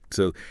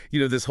So,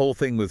 this whole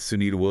thing with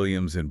Sunita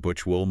Williams and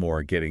Butch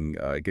Wilmore getting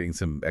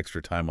some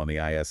extra time on the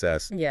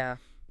ISS. Yeah,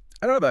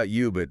 I don't know about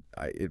you, but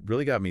it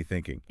really got me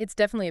thinking. it's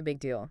definitely a big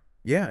deal.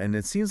 Yeah, and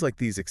it seems like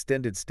these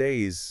extended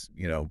stays,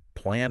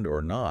 planned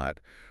or not,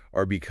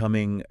 are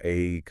becoming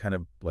a kind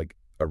of like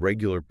a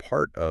regular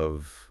part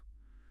of,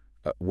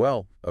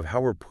 of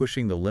how we're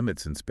pushing the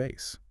limits in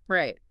space.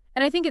 Right.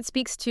 And I think it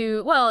speaks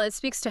to, well, it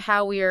speaks to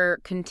how we are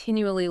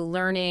continually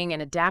learning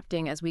and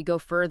adapting as we go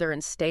further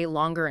and stay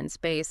longer in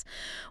space.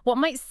 What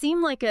might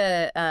seem like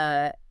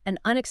an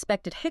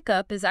unexpected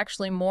hiccup is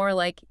actually more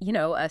like,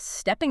 a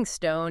stepping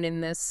stone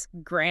in this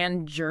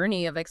grand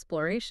journey of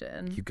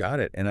exploration. You got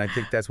it. And I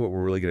think that's what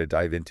we're really going to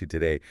dive into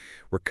today.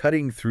 We're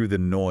cutting through the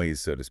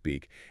noise, so to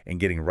speak, and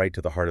getting right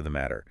to the heart of the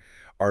matter.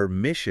 Our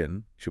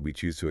mission, should we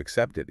choose to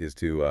accept it, is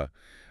to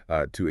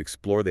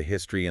explore the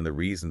history and the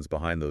reasons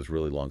behind those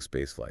really long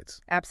space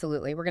flights.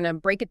 Absolutely. We're going to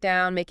break it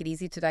down, make it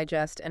easy to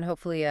digest, and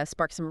hopefully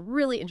spark some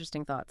really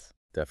interesting thoughts.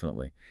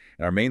 Definitely.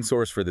 And our main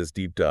source for this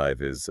deep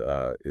dive is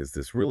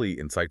this really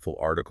insightful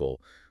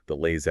article that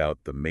lays out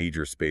the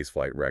major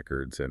spaceflight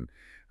records and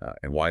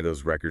why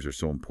those records are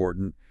so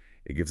important.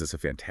 It gives us a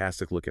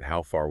fantastic look at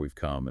how far we've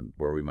come and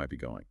where we might be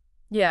going.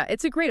 Yeah,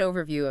 it's a great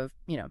overview of,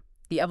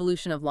 the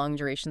evolution of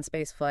long-duration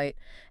spaceflight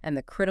and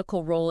the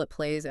critical role it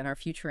plays in our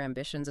future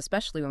ambitions,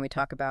 especially when we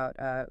talk about,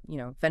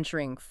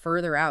 venturing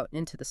further out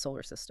into the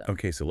solar system.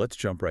 Okay, so let's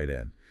jump right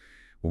in.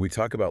 When we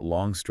talk about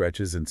long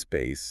stretches in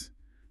space,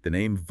 the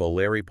name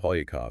Valery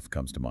Polyakov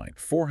comes to mind.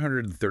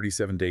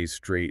 437 days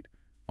straight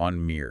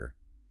on Mir.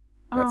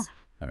 That's,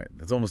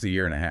 that's almost a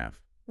year and a half.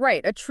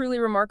 Right, a truly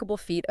remarkable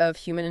feat of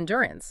human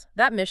endurance.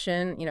 That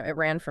mission, it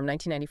ran from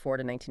 1994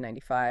 to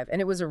 1995, and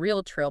it was a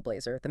real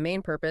trailblazer. The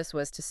main purpose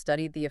was to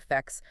study the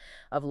effects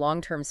of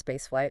long-term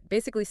spaceflight,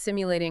 basically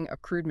simulating a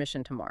crewed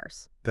mission to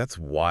Mars. That's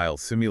wild.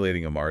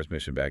 Simulating a Mars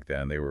mission back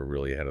then, they were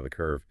really ahead of the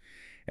curve.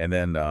 And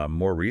then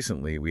more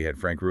recently, we had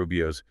Frank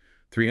Rubio's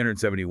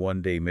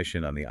 371-day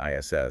mission on the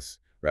ISS,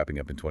 wrapping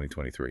up in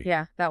 2023.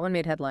 Yeah, that one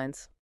made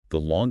headlines. The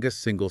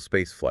longest single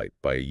space flight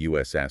by a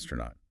U.S.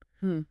 astronaut.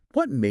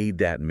 What made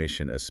that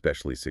mission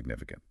especially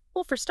significant?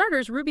 Well, for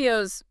starters,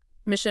 Rubio's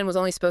mission was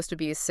only supposed to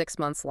be 6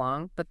 months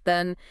long, but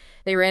then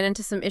they ran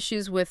into some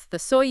issues with the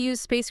Soyuz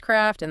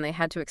spacecraft and they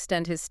had to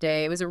extend his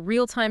stay. It was a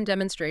real-time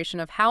demonstration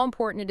of how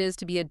important it is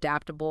to be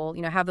adaptable,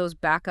 have those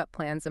backup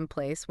plans in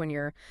place when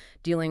you're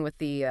dealing with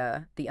the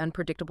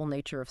unpredictable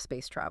nature of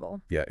space travel.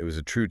 Yeah, it was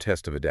a true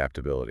test of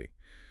adaptability.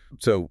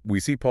 So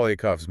we see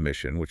Polyakov's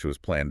mission, which was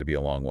planned to be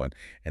a long one,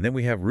 and then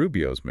we have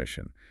Rubio's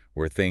mission,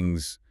 where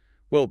things,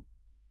 well,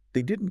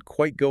 they didn't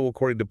quite go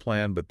according to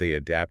plan, but they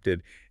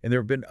adapted. And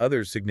there have been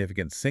other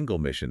significant single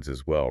missions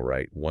as well,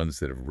 right? Ones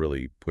that have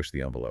really pushed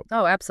the envelope.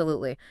 Oh,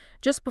 absolutely.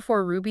 Just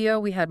before Rubio,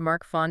 we had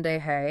Mark Fonde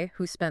Hay,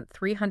 who spent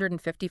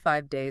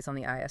 355 days on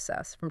the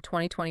ISS from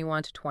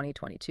 2021 to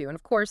 2022. And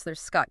of course, there's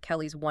Scott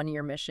Kelly's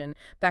one-year mission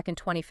back in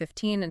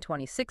 2015 and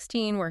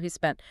 2016, where he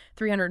spent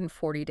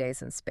 340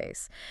 days in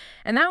space.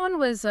 And that one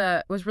was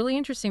really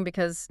interesting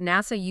because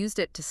NASA used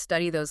it to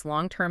study those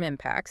long-term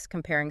impacts,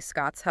 comparing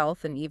Scott's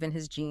health and even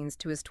his genes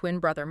to his twin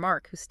brother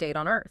Mark, who stayed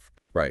on Earth.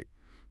 Right.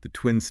 The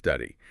twin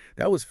study.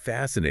 That was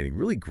fascinating,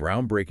 really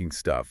groundbreaking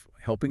stuff,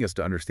 helping us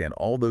to understand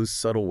all those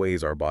subtle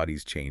ways our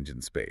bodies change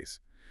in space.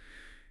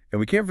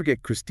 And we can't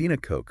forget Christina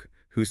Koch,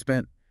 who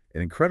spent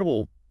an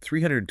incredible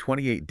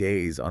 328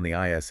 days on the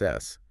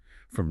ISS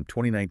from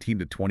 2019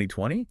 to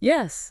 2020.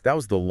 Yes. That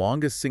was the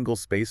longest single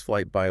space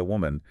flight by a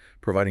woman,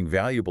 providing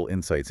valuable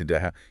insights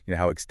into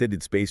how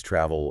extended space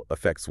travel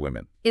affects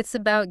women. It's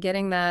about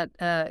getting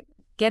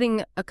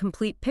a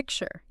complete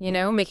picture,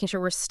 making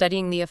sure we're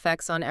studying the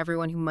effects on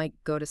everyone who might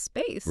go to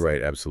space.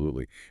 Right,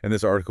 absolutely. And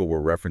this article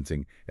we're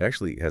referencing, it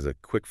actually has a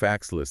quick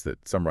facts list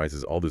that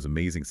summarizes all those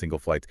amazing single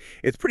flights.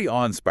 It's pretty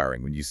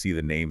awe-inspiring when you see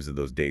the names of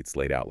those dates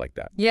laid out like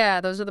that.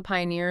 Yeah, those are the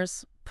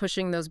pioneers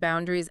pushing those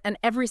boundaries. And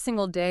every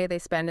single day they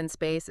spend in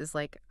space is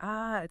like,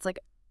 it's like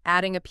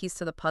adding a piece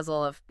to the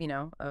puzzle of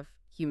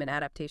human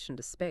adaptation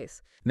to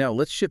space. Now,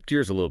 let's shift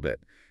gears a little bit.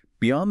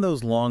 Beyond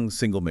those long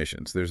single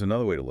missions, there's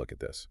another way to look at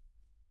this.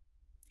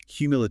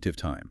 Cumulative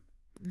time.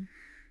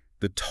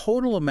 The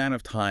total amount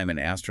of time an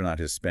astronaut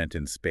has spent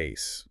in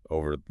space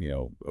over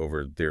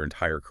their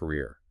entire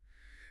career.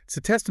 It's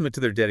a testament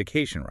to their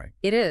dedication, right?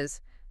 It is.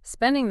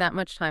 Spending that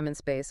much time in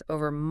space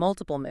over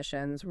multiple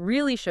missions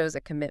really shows a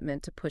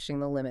commitment to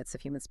pushing the limits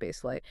of human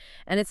spaceflight.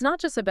 And it's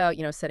not just about,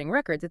 setting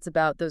records. It's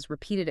about those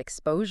repeated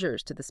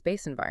exposures to the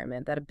space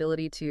environment, that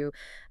ability to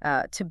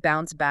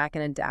bounce back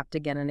and adapt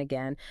again and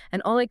again.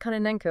 And Oleg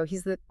Kononenko,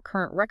 he's the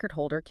current record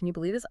holder. Can you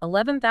believe this?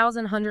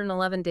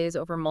 11,111 days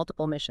over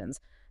multiple missions.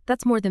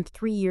 That's more than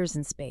 3 years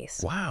in space.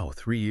 Wow,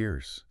 3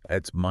 years.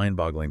 It's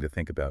mind-boggling to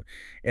think about.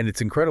 And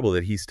it's incredible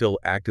that he's still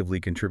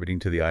actively contributing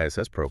to the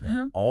ISS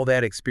program. All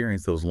that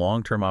experience, those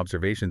long-term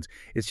observations,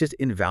 it's just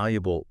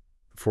invaluable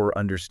for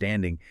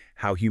understanding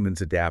how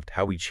humans adapt,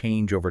 how we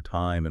change over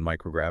time in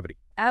microgravity.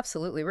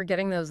 Absolutely. We're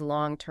getting those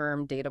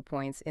long-term data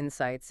points,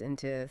 insights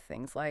into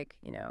things like,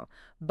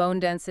 bone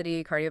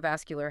density,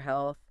 cardiovascular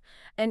health,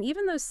 and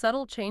even those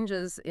subtle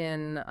changes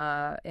in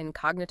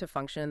cognitive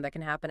function that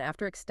can happen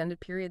after extended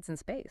periods in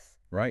space.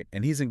 Right,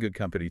 and he's in good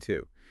company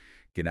too.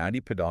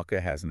 Gennady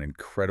Padalka has an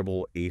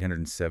incredible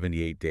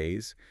 878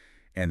 days,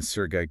 and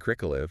Sergei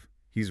Krikalev,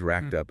 he's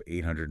racked up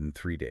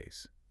 803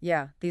 days.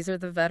 Yeah, these are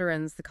the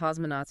veterans, the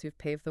cosmonauts who've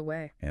paved the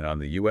way. And on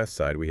the U.S.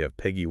 side, we have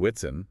Peggy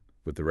Whitson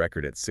with the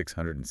record at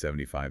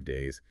 675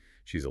 days.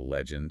 She's a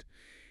legend.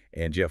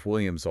 And Jeff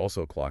Williams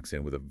also clocks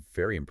in with a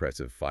very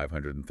impressive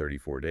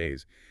 534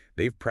 days.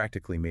 They've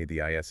practically made the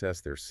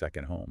ISS their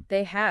second home.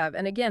 They have.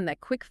 And again, that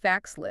quick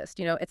facts list,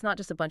 it's not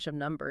just a bunch of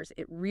numbers.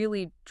 It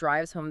really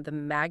drives home the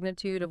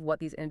magnitude of what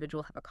these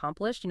individuals have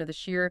accomplished, the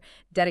sheer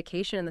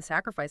dedication and the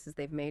sacrifices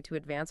they've made to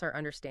advance our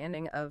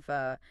understanding of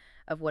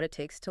what it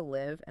takes to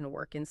live and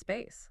work in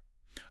space.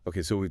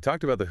 Okay, so we've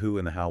talked about the who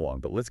and the how long,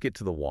 but let's get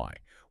to the why.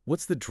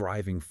 What's the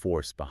driving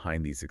force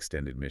behind these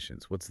extended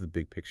missions? What's the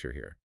big picture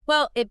here?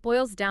 Well, it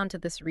boils down to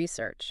this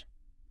research.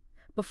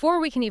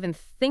 Before we can even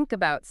think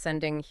about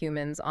sending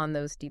humans on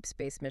those deep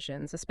space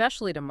missions,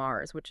 especially to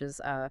Mars, which is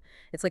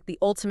it's like the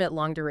ultimate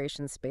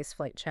long-duration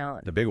spaceflight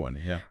challenge. The big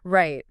one, yeah.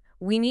 Right.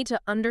 We need to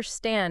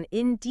understand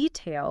in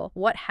detail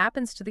what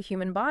happens to the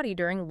human body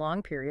during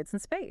long periods in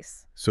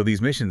space. So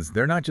these missions,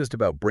 they're not just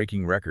about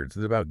breaking records.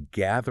 It's about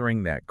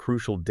gathering that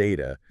crucial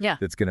data Yeah.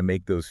 that's going to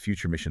make those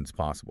future missions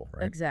possible,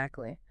 right?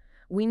 Exactly.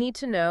 We need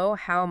to know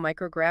how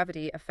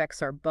microgravity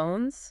affects our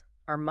bones,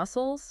 our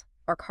muscles,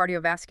 our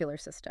cardiovascular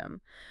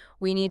system.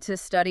 We need to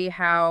study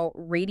how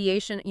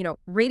radiation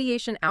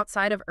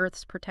outside of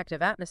Earth's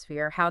protective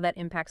atmosphere, how that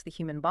impacts the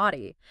human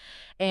body.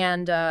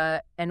 And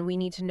we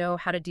need to know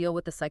how to deal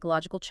with the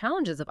psychological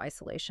challenges of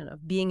isolation,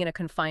 of being in a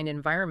confined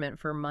environment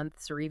for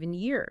months or even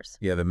years.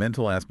 Yeah, the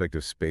mental aspect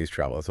of space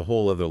travel, it's a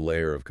whole other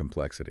layer of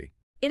complexity.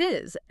 It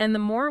is. And the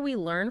more we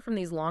learn from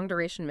these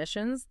long-duration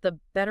missions, the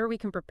better we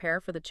can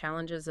prepare for the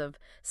challenges of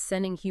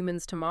sending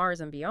humans to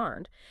Mars and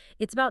beyond.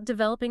 It's about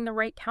developing the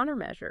right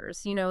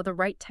countermeasures, the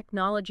right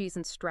technologies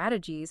and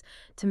strategies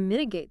to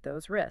mitigate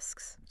those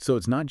risks. So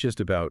it's not just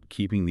about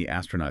keeping the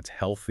astronauts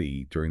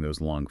healthy during those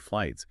long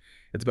flights.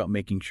 It's about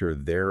making sure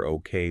they're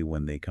okay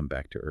when they come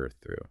back to Earth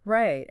through.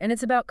 Right. And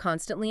it's about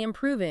constantly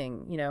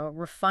improving,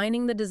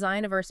 refining the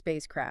design of our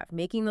spacecraft,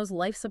 making those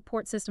life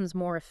support systems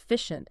more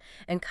efficient,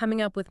 and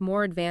coming up with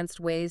more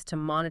advanced ways to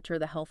monitor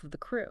the health of the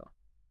crew.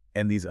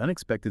 And these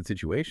unexpected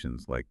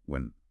situations, like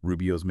when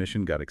Rubio's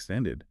mission got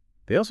extended,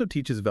 they also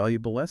teach us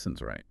valuable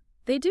lessons, right?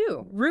 They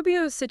do.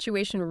 Rubio's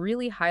situation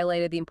really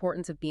highlighted the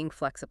importance of being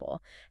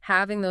flexible,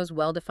 having those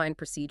well-defined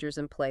procedures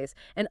in place,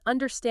 and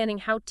understanding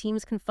how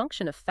teams can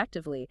function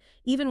effectively,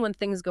 even when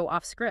things go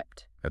off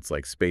script. That's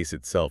like space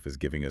itself is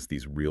giving us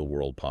these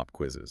real-world pop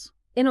quizzes.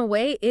 In a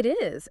way, it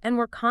is, and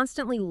we're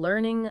constantly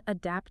learning,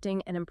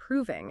 adapting, and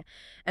improving.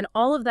 And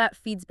all of that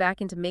feeds back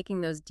into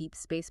making those deep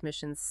space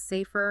missions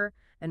safer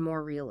and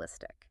more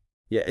realistic.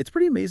 Yeah, it's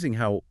pretty amazing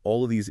how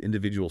all of these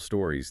individual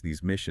stories,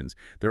 these missions,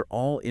 they're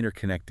all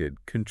interconnected,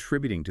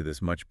 contributing to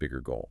this much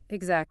bigger goal.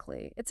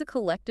 Exactly. It's a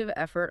collective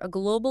effort, a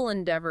global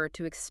endeavor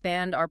to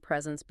expand our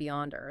presence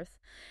beyond Earth.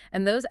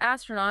 And those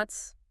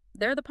astronauts,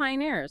 they're the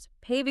pioneers,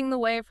 paving the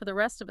way for the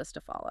rest of us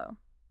to follow.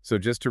 So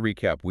just to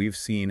recap, we've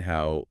seen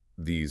how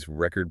these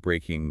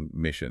record-breaking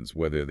missions,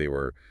 whether they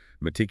were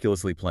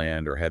meticulously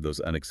planned or had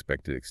those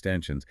unexpected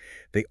extensions,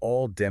 they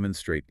all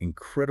demonstrate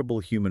incredible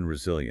human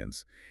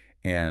resilience.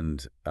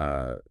 And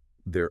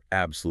they're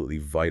absolutely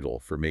vital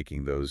for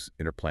making those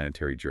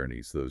interplanetary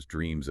journeys, those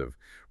dreams of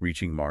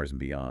reaching Mars and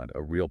beyond,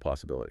 a real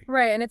possibility.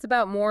 Right, and it's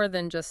about more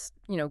than just,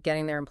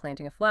 getting there and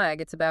planting a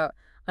flag. It's about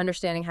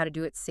understanding how to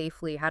do it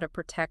safely, how to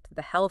protect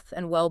the health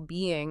and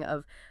well-being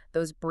of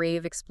those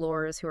brave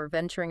explorers who are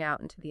venturing out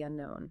into the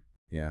unknown.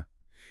 Yeah.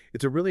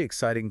 It's a really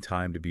exciting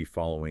time to be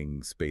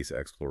following space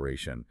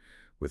exploration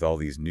with all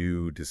these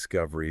new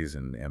discoveries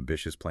and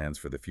ambitious plans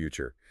for the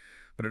future.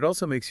 But it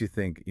also makes you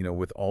think,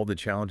 with all the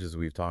challenges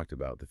we've talked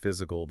about, the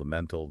physical, the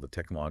mental, the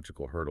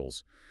technological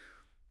hurdles,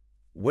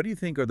 what do you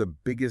think are the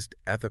biggest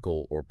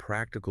ethical or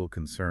practical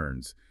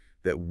concerns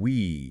that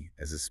we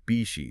as a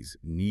species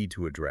need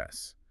to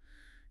address?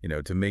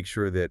 To make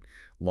sure that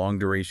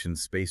long-duration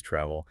space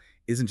travel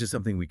isn't just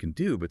something we can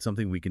do, but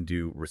something we can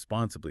do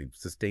responsibly,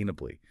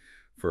 sustainably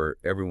for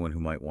everyone who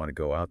might want to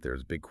go out there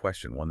is a big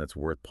question, one that's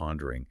worth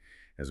pondering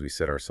as we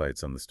set our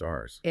sights on the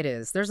stars. It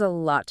is. There's a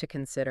lot to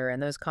consider,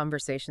 and those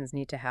conversations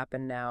need to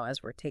happen now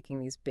as we're taking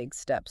these big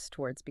steps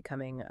towards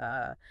becoming,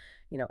 a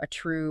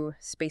true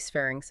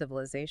spacefaring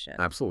civilization.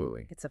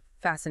 Absolutely. It's a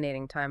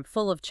fascinating time,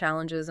 full of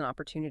challenges and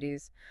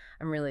opportunities.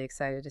 I'm really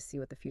excited to see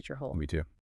what the future holds. Me too.